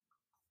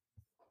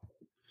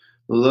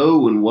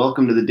Hello and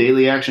welcome to the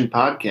Daily Action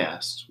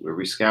Podcast, where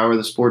we scour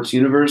the sports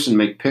universe and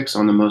make picks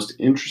on the most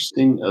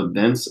interesting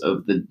events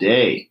of the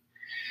day.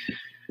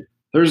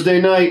 Thursday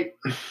night,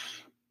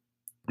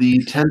 the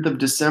 10th of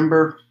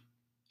December,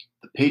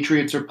 the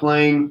Patriots are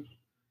playing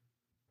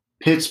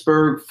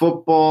Pittsburgh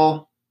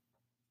football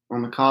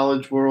on the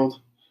college world.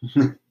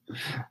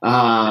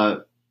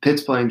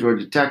 Pitt's playing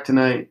Georgia Tech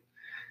tonight.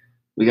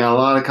 We got a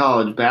lot of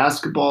college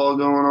basketball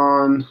going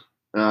on,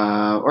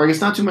 or I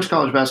guess not too much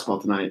college basketball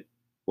tonight.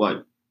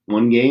 What,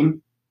 one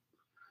game?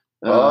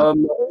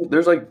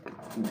 There's I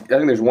think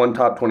there's one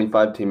top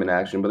 25 team in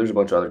action, but there's a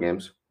bunch of other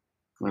games.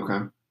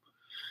 Okay.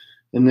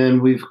 And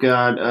then we've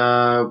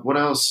got what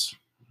else?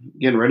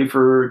 Getting ready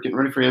for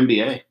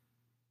NBA.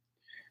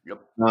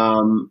 Yep.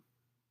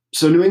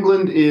 So New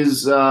England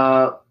is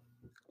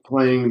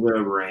playing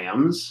the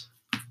Rams.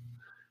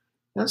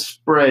 That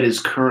spread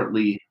is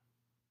currently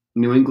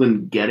New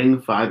England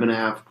getting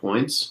 5.5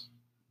 points.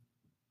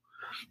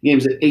 The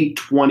game's at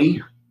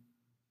 8:20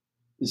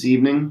 this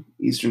evening,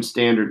 Eastern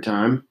Standard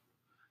Time.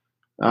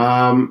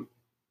 I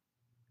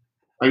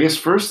guess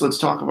first let's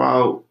talk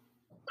about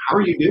how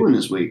are you doing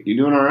this week? You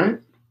doing all right?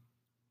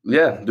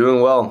 Yeah,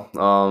 doing well.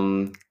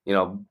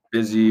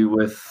 Busy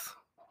with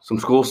some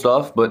school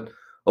stuff, but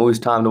always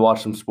time to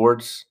watch some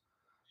sports.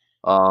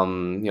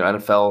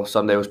 NFL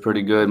Sunday was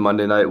pretty good.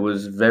 Monday night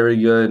was very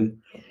good.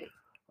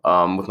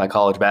 With my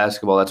college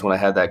basketball, that's when I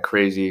had that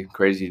crazy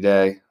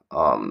day.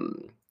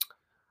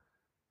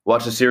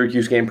 Watched the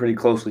Syracuse game pretty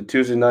closely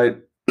Tuesday night.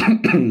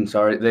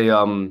 Sorry, they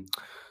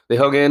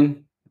hung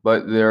in,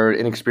 but their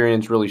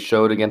inexperience really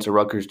showed against a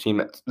Rutgers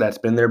team that's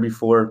been there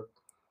before.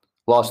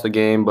 Lost the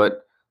game,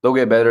 but they'll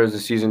get better as the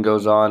season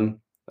goes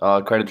on.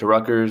 Credit to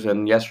Rutgers,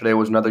 and yesterday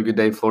was another good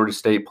day. Florida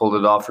State pulled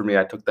it off for me.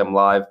 I took them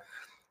live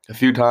a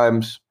few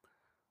times,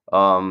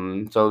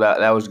 so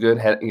that was good.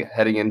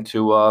 Heading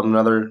into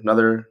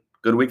another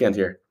good weekend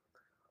here.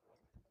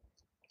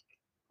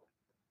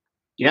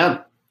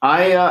 Yeah,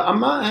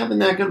 I'm not having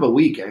that good of a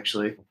week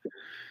actually.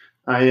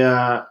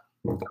 I've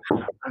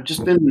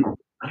just been,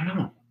 I don't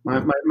know,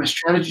 my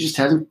strategy just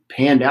hasn't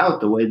panned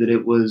out the way that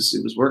it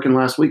was working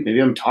last week. Maybe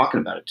I'm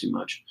talking about it too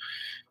much.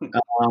 A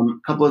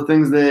couple of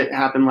things that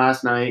happened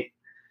last night.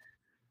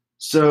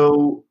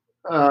 So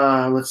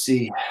let's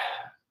see.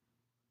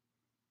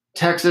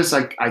 Texas,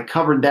 I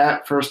covered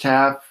that first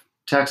half.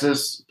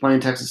 Texas playing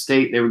Texas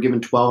State, they were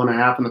given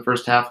 12.5 in the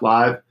first half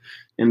live.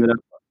 Ended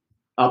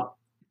up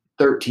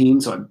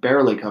 13, so I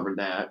barely covered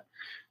that.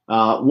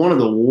 One of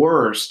the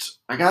worst,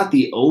 I got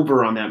the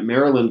over on that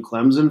Maryland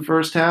Clemson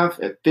first half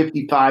at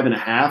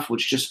 55.5,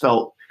 which just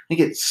felt, I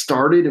think it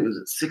started, it was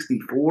at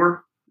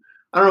 64.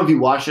 I don't know if you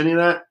watched any of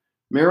that.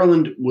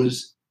 Maryland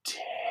was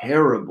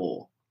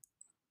terrible.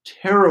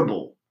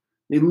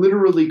 They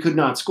literally could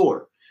not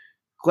score.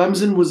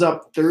 Clemson was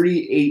up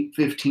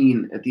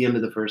 38-15 at the end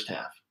of the first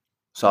half.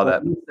 Saw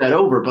that. That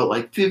over, but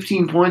like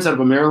 15 points out of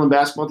a Maryland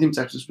basketball team is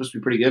actually supposed to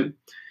be pretty good.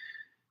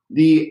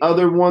 The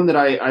other one that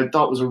I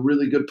thought was a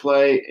really good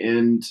play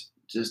and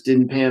just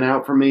didn't pan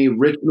out for me,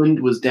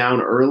 Richmond was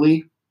down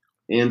early,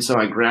 and so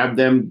I grabbed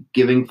them,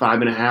 giving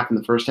 5.5 in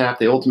the first half.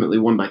 They ultimately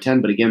won by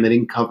 10, but again, they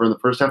didn't cover in the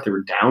first half. They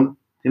were down at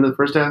the end of the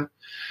first half.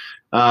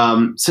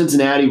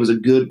 Cincinnati was a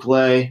good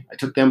play. I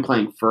took them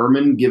playing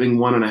Furman, giving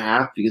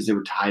 1.5 because they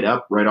were tied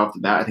up right off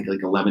the bat. I think like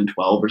 11-12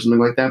 or something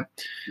like that.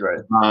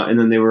 Right. And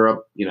then they were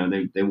up,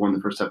 they won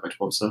the first half by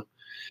 12. So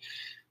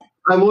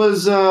I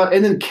was,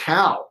 and then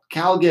Cal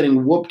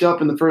getting whooped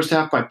up in the first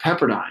half by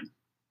Pepperdine.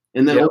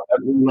 And then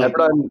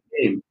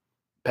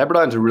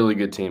Pepperdine's a really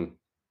good team.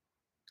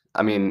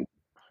 I mean,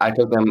 I've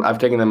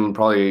taken them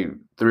probably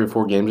 3 or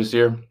 4 games this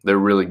year. They're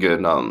really good.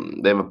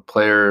 They have a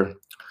player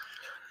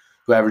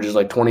who averages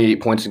like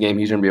 28 points a game.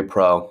 He's going to be a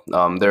pro.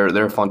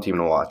 They're a fun team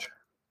to watch.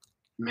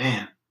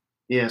 Man.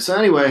 Yeah. So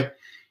anyway,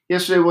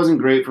 yesterday wasn't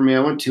great for me. I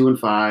went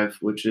 2-5,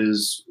 which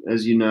is,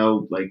 as you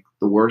know, like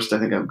the worst I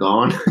think I've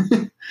gone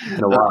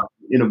In a while.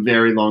 in a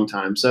very long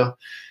time. So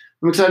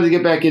I'm excited to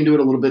get back into it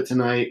a little bit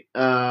tonight.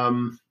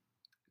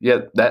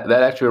 Yeah, that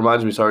actually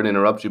reminds me, sorry to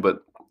interrupt you,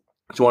 but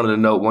just wanted to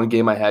note one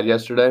game I had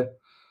yesterday.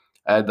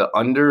 I had the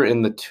under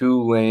in the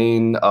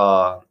Tulane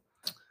Southern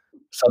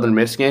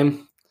Miss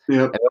game.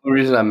 Yep. And the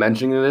only reason I'm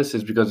mentioning this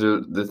is because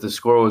the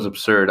score was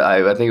absurd.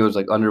 I think it was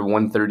like under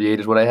 138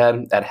 is what I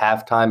had. At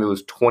halftime, it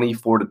was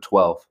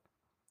 24-12.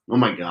 Oh,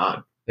 my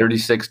God.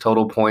 36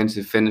 total points.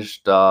 It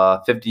finished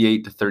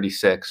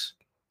 58-36.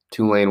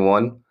 Tulane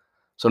won.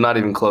 So not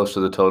even close to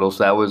the total.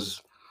 So that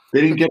was –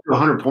 They didn't get to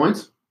 100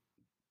 points?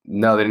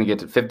 No, they didn't get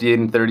to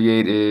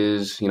 58-38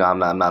 is, I'm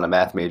not a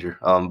math major.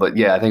 But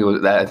yeah, I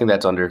think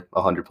that's under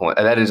 100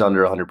 points. That is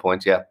under 100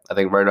 points. Yeah. I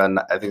think right on,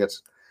 I think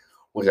that's,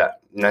 what was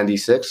that,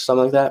 96,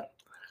 something like that?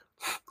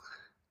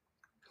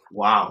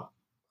 Wow,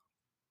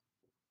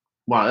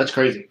 that's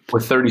crazy.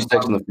 With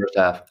 36 in the first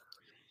half.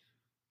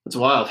 That's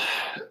wild.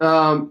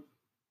 All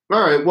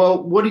right.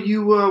 Well, what are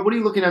you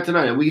looking at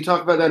tonight? And we can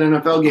talk about that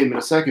NFL game in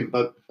a second,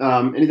 but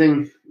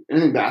anything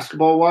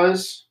basketball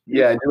wise?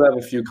 Yeah, I do have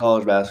a few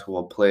college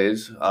basketball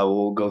plays. I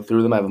will go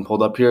through them. I have them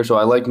pulled up here. So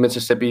I like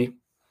Mississippi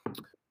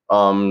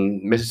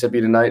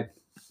Mississippi tonight.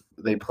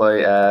 They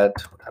play at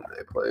what time do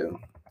they play?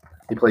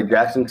 They play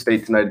Jackson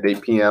State tonight at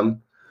 8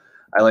 p.m.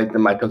 I like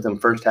them. I took them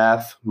first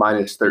half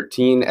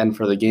 -13, and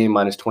for the game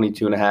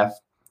 -22.5.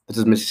 This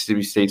is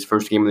Mississippi State's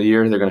first game of the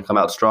year. They're going to come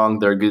out strong.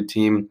 They're a good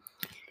team.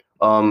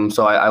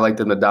 So I like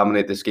them to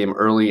dominate this game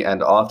early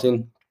and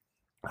often.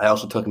 I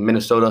also took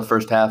Minnesota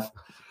first half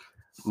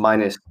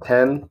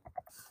 -10.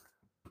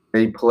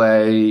 They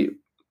play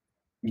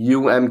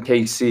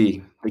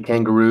UMKC, the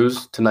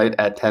Kangaroos, tonight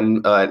at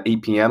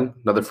 8 p.m.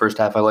 Another first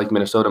half. I like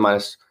Minnesota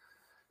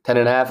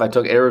 -10.5. I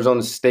took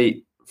Arizona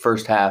State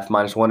first half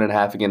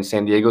 -1.5 against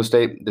San Diego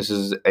State. This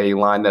is a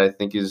line that I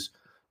think is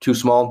too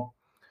small.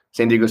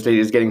 San Diego State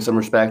is getting some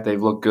respect.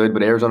 They've looked good,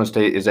 but Arizona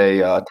State is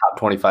a top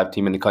 25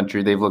 team in the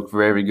country. They've looked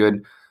very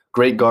good.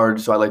 Great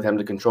guards, so I like them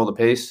to control the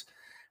pace.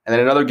 And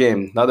then another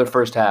game, another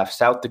first half,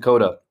 South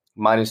Dakota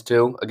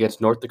 -2 against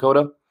North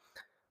Dakota.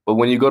 But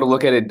when you go to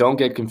look at it, don't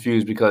get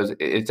confused because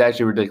it's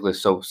actually ridiculous.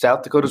 So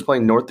South Dakota is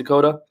playing North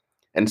Dakota,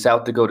 and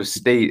South Dakota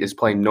State is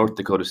playing North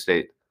Dakota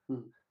State.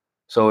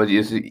 So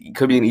it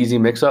could be an easy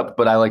mix-up,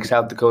 but I like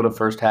South Dakota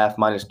first half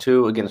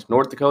 -2 against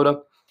North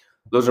Dakota.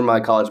 Those are my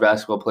college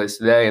basketball plays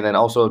today. And then I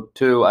also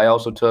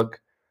took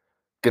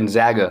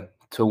Gonzaga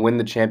to win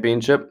the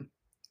championship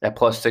at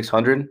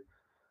 +600.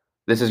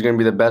 This is going to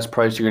be the best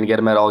price you're going to get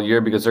them at all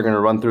year because they're going to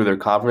run through their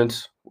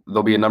conference.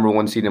 They'll be a number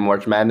 1 seed in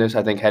March Madness.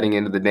 I think heading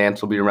into the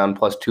dance will be around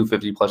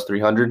 +250,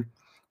 +300.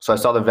 So I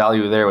saw the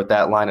value there with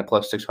that line at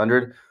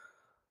 +600.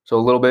 So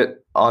a little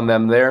bit on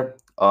them there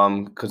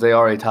because they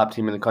are a top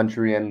team in the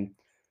country. And,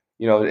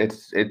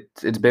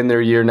 it's been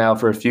their year now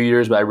for a few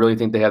years, but I really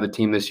think they have the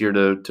team this year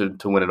to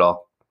win it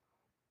all.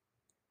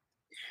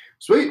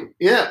 Sweet.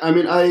 Yeah. I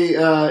mean,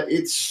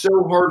 it's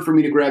so hard for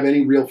me to grab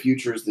any real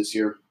futures this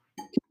year.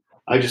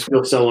 I just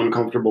feel so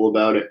uncomfortable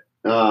about it,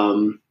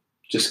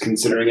 just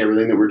considering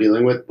everything that we're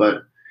dealing with.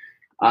 But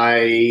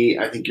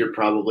I think you're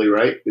probably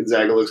right.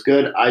 Gonzaga looks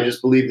good. I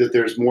just believe that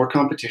there's more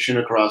competition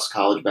across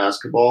college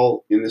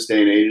basketball in this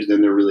day and age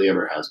than there really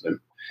ever has been.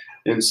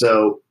 And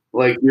so,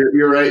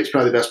 you're right. It's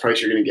probably the best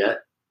price you're going to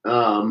get.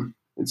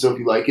 And so if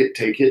you like it,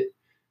 take it.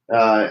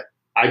 I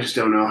just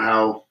don't know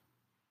how.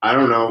 I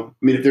don't know.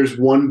 I mean, if there's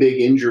one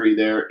big injury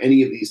there,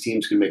 any of these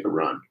teams can make a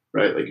run,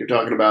 right? Like you're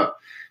talking about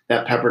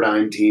that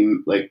Pepperdine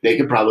team, they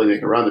could probably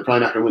make a run. They're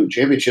probably not going to win the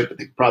championship, but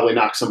they could probably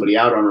knock somebody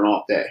out on an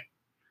off day.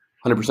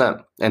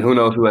 100%. And who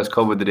knows who has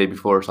COVID the day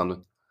before or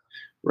something.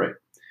 Right.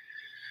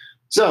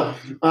 So,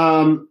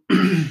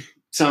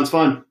 sounds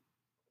fun.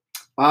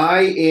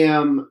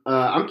 I'm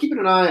keeping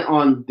an eye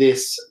on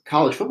this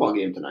college football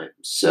game tonight.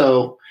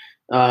 So,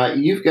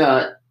 you've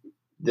got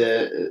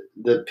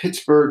the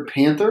Pittsburgh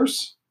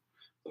Panthers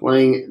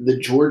playing the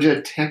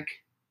Georgia Tech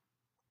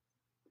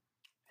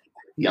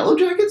Yellow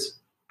Jackets?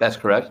 That's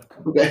correct.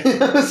 Okay.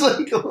 I was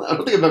like, I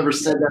don't think I've ever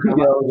said that.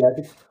 Yellow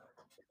Jackets.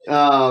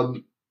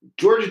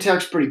 Georgia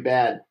Tech's pretty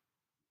bad.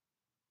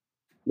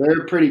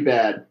 They're pretty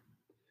bad.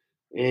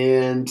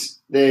 And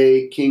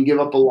they can give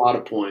up a lot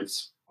of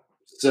points.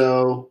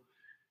 So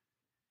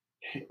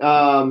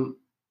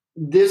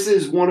this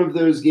is one of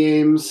those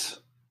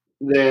games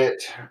that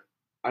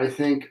I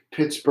think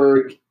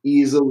Pittsburgh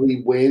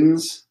easily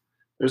wins.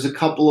 There's a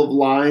couple of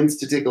lines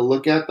to take a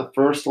look at. The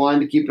first line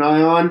to keep an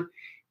eye on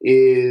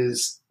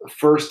is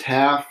first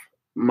half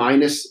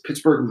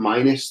Pittsburgh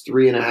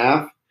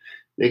 -3.5.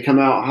 They come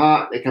out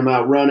hot, they come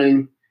out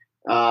running,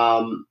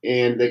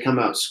 and they come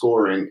out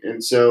scoring.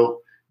 And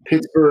so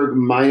Pittsburgh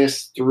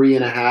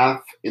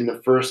 -3.5 in the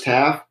first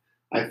half,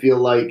 I feel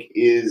like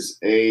is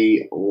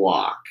a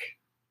lock.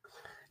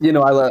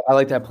 I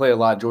like that play a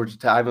lot. Georgia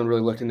Tech. I haven't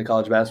really looked into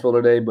college basketball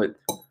today, but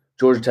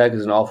Georgia Tech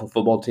is an awful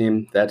football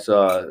team. That's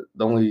the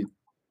only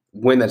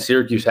win that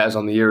Syracuse has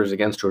on the year is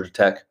against Georgia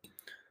Tech.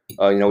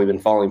 We've been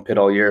following Pitt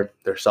all year.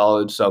 They're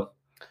solid, so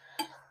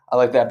I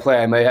like that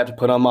play. I may have to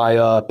put on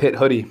my Pitt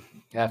hoodie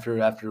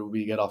after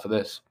we get off of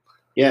this.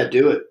 Yeah,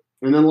 do it,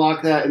 and then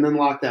lock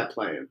that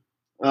play in.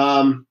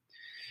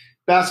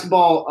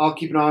 Basketball, I'll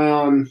keep an eye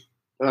on.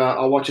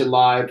 I'll watch it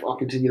live. I'll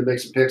continue to make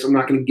some picks. I'm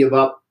not going to give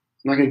up.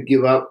 I'm not going to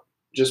give up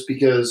just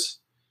because,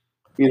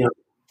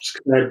 just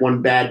 'cause I had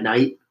one bad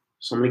night.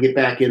 So I'm going to get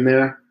back in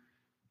there,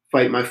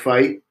 fight my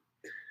fight.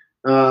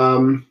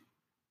 Let's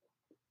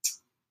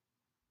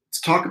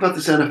talk about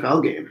this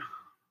NFL game.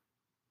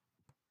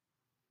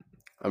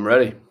 I'm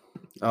ready.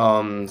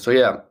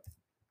 The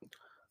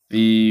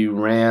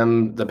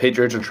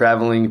Patriots are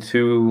traveling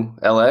to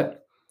LA. A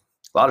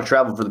lot of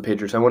travel for the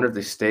Patriots. I wonder if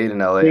they stayed in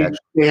LA.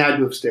 They had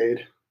to have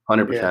stayed.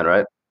 100%,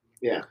 right?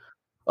 Yeah.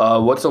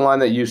 What's the line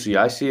that you see?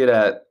 I see it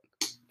at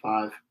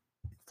 5.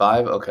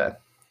 5? Okay.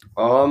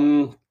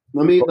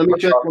 Let me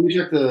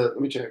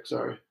check.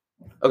 Sorry.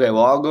 Okay,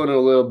 well, I'll go into a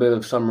little bit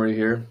of summary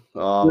here.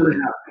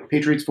 4.5.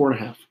 Patriots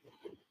 4.5.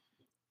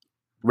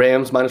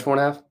 Rams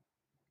 -4.5.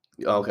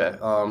 Okay.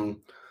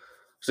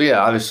 So yeah,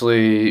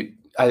 obviously,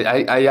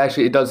 I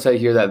actually it does say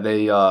here that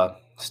they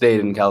stayed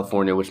in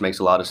California, which makes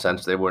a lot of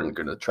sense. They weren't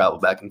going to travel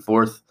back and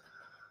forth.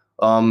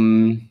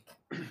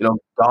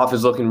 Goff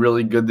is looking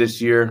really good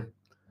this year.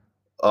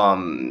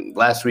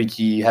 Last week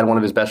he had one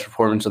of his best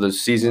performances of the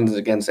seasons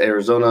against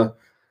Arizona.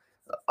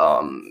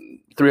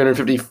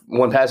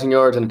 351 passing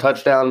yards and a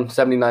touchdown,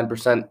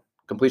 79%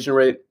 completion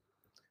rate.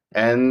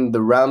 And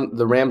the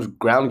Rams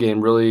ground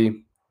game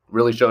really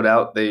showed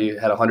out. They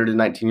had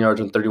 119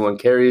 yards and 31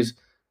 carries,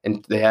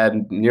 and they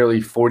had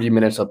nearly 40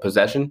 minutes of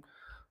possession.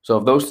 So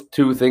if those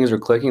two things are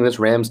clicking, this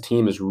Rams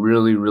team is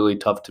really, really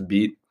tough to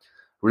beat.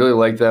 Really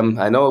like them.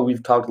 I know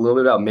we've talked a little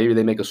bit about maybe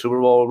they make a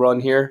Super Bowl run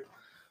here.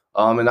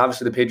 And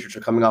obviously the Patriots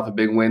are coming off a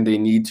big win. They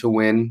need to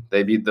win.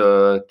 They beat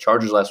the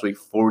Chargers last week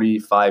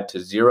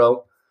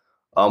 45-0.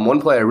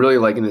 One play I really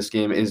like in this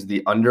game is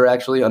the under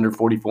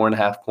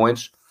 44.5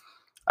 points.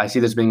 I see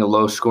this being a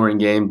low-scoring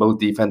game. Both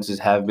defenses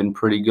have been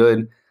pretty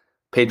good.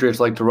 Patriots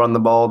like to run the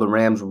ball. The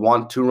Rams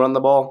want to run the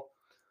ball.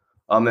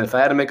 And if I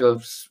had to make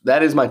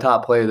that is my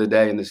top play of the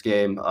day in this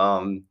game.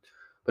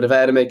 But if I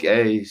had to make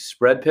a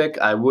spread pick,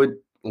 I would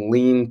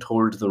lean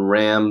towards the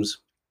Rams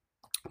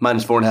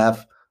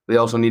 -4.5. They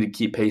also need to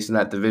keep pace in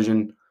that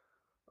division.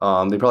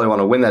 They probably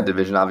want to win that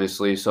division,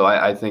 obviously. So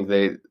I think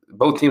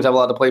both teams have a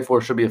lot to play for.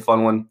 Should be a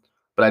fun one.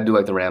 But I do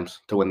like the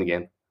Rams to win the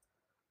game.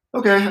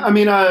 Okay. I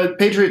mean,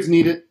 Patriots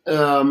need it.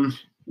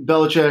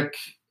 Belichick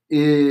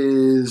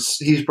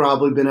he's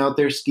probably been out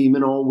there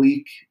scheming all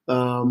week.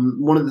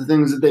 One of the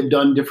things that they've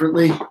done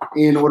differently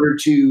in order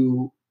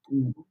to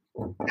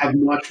have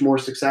much more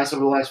success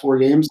over the last 4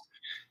 games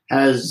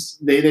has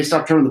they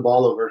stopped turning the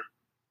ball over.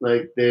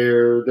 Like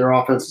their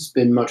offense has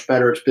been much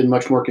better. It's been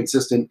much more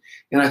consistent,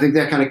 and I think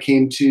that kind of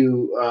came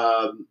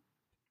to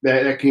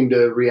that came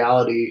to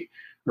reality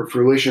or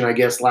fruition, I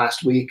guess,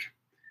 last week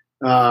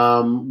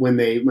when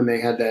they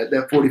had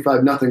that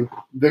 45-0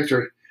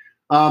 victory.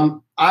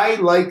 I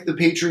like the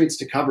Patriots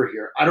to cover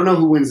here. I don't know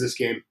who wins this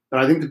game, but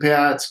I think the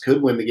Pats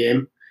could win the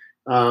game,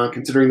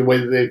 considering the way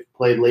that they've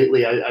played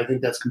lately. I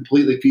think that's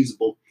completely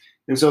feasible.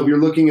 And so if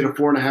you're looking at a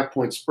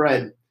 4.5-point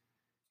spread,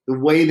 the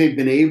way they've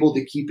been able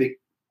to keep it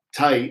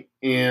tight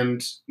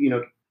and,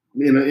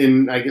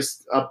 in I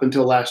guess up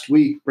until last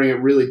week, bring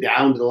it really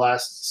down to the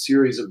last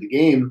series of the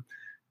game,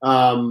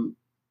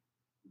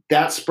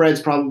 that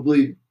spread's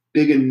probably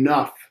big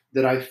enough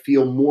that I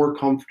feel more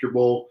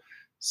comfortable,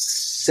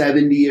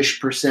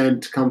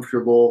 70-ish%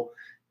 comfortable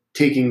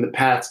taking the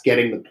Pats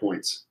getting the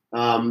points.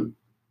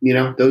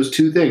 Those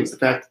two things, the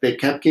fact that they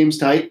kept games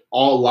tight, a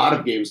lot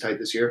of games tight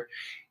this year,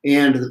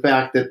 and the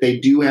fact that they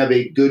do have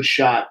a good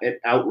shot at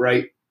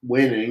outright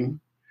winning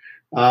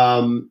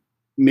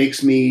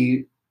makes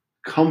me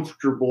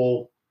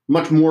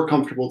much more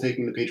comfortable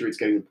taking the Patriots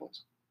getting the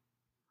points.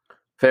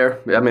 Fair.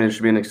 I mean, it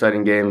should be an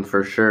exciting game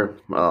for sure.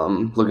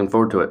 Looking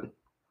forward to it.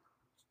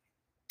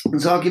 And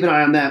so I'll keep an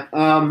eye on that.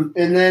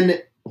 And then,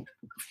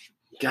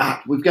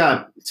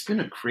 God, it's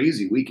been a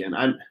crazy weekend.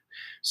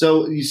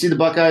 So you see the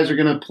Buckeyes are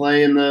going to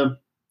play in the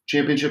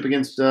championship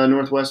against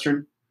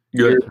Northwestern?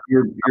 Good.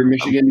 Your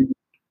Michigan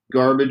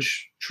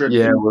garbage trip?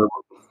 Yeah,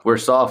 we're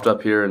soft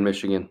up here in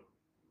Michigan.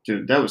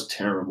 Dude, that was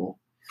terrible.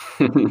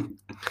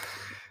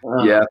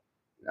 Yeah,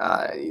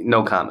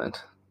 no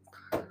comment.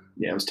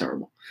 Yeah, it was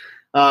terrible.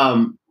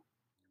 So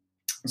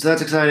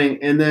that's exciting.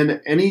 And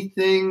then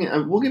anything,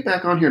 we'll get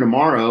back on here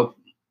tomorrow.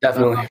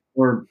 Definitely.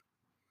 Going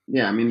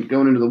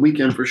into the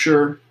weekend for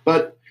sure.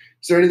 But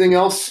is there anything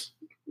else?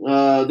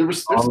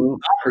 There's some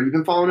soccer. You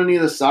been following any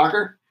of the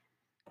soccer?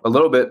 A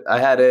little bit. I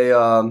had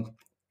I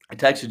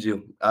texted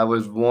you. I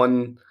was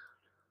one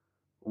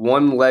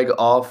leg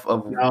off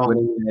of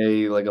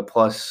winning a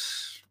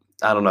plus.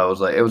 I don't know.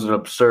 It was an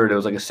absurd. It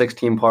was like a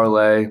 16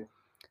 parlay. I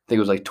think it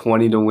was like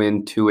 20 to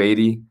win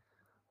 280.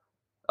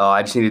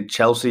 I just needed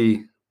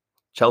Chelsea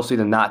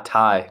to not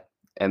tie,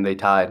 and they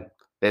tied.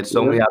 They had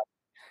so many.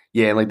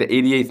 Yeah, in like the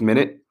 88th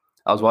minute,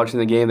 I was watching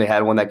the game. They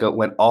had one that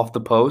went off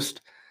the post,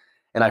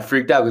 and I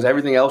freaked out because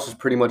everything else was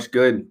pretty much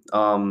good.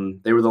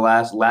 They were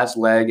the last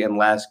leg and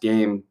last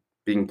game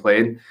being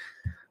played.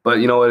 But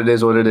you know what it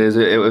is.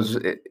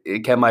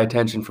 It kept my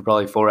attention for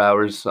probably 4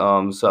 hours.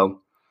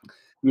 So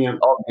yeah,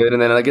 all good.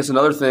 And then I guess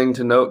another thing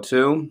to note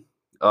too,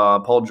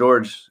 Paul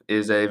George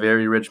is a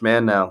very rich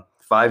man now.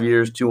 5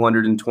 years,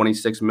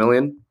 $226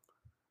 million.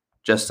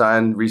 Just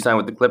re-signed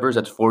with the Clippers.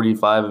 That's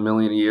 $45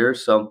 million a year.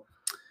 So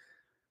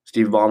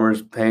Steve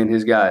Ballmer's paying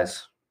his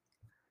guys.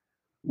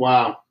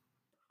 Wow.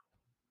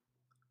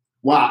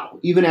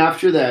 Even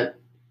after that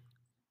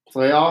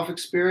playoff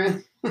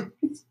experience?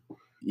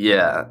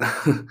 Yeah.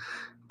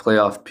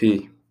 Playoff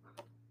P.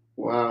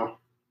 Wow.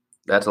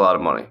 That's a lot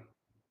of money.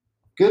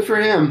 Good for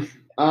him.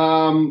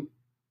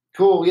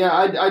 Cool. Yeah,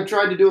 I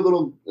tried to do a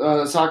little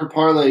soccer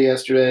parlay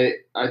yesterday.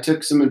 I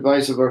took some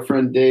advice of our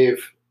friend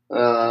Dave,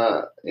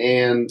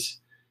 and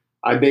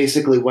I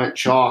basically went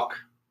chalk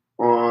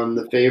on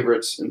the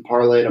favorites and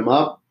parlayed them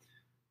up.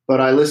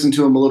 But I listened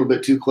to him a little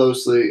bit too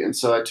closely, and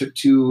so I took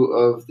 2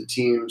 of the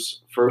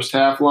team's first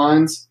half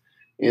lines,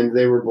 and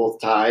they were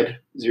both tied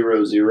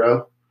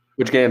 0-0.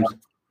 Which games?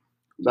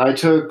 I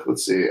took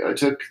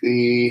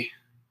the.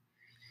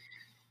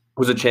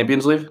 Was it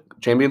Champions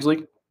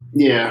League?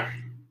 Yeah.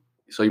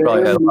 So you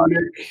probably had a lot.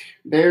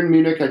 Bayern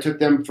Munich, I took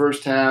them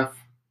first half.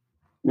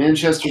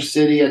 Manchester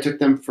City, I took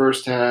them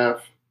first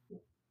half.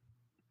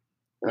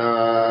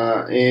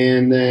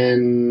 And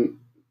then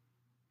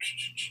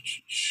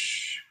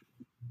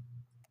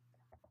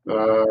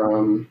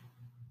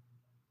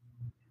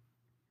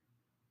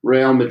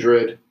Real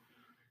Madrid,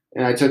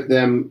 and I took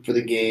them for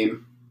the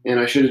game. And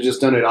I should have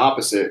just done it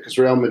opposite because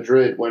Real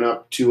Madrid went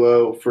up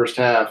 2-0 first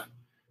half.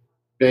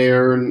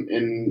 Bayern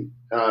and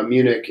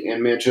Munich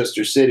and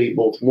Manchester City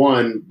both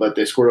won, but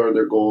they scored all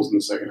their goals in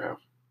the second half.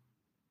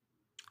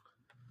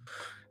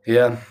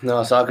 Yeah,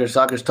 no,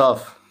 soccer's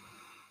tough.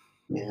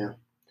 Yeah,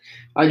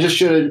 I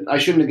shouldn't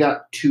have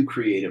got too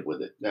creative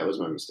with it. That was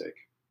my mistake.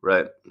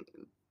 Right.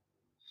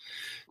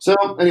 So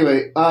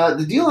anyway,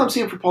 the deal I'm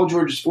seeing for Paul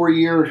George is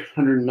 4-year,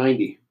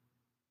 190.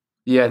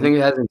 Yeah, I think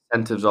it has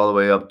incentives all the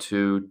way up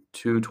to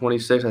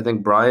 226. I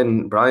think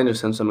Brian just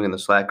sent something in the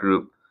Slack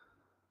group.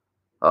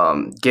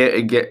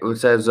 It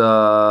says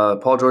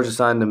Paul George has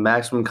signed a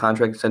maximum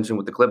contract extension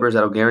with the Clippers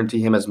that'll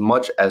guarantee him as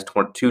much as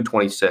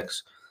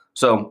 226.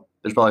 So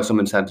there's probably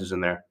some incentives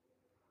in there.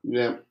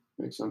 Yeah,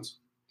 makes sense.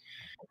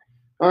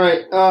 All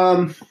right.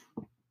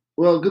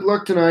 Well, good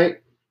luck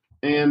tonight,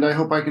 and I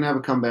hope I can have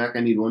a comeback. I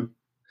need one.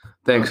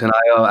 Thanks, and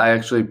I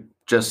actually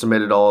just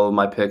submitted all of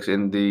my picks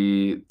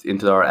into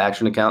our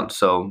action account.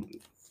 So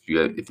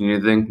if you need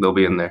anything, they'll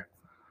be in there.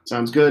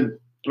 Sounds good.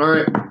 All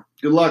right.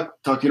 Good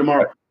luck. Talk to you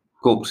tomorrow.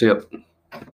 Cool. See ya.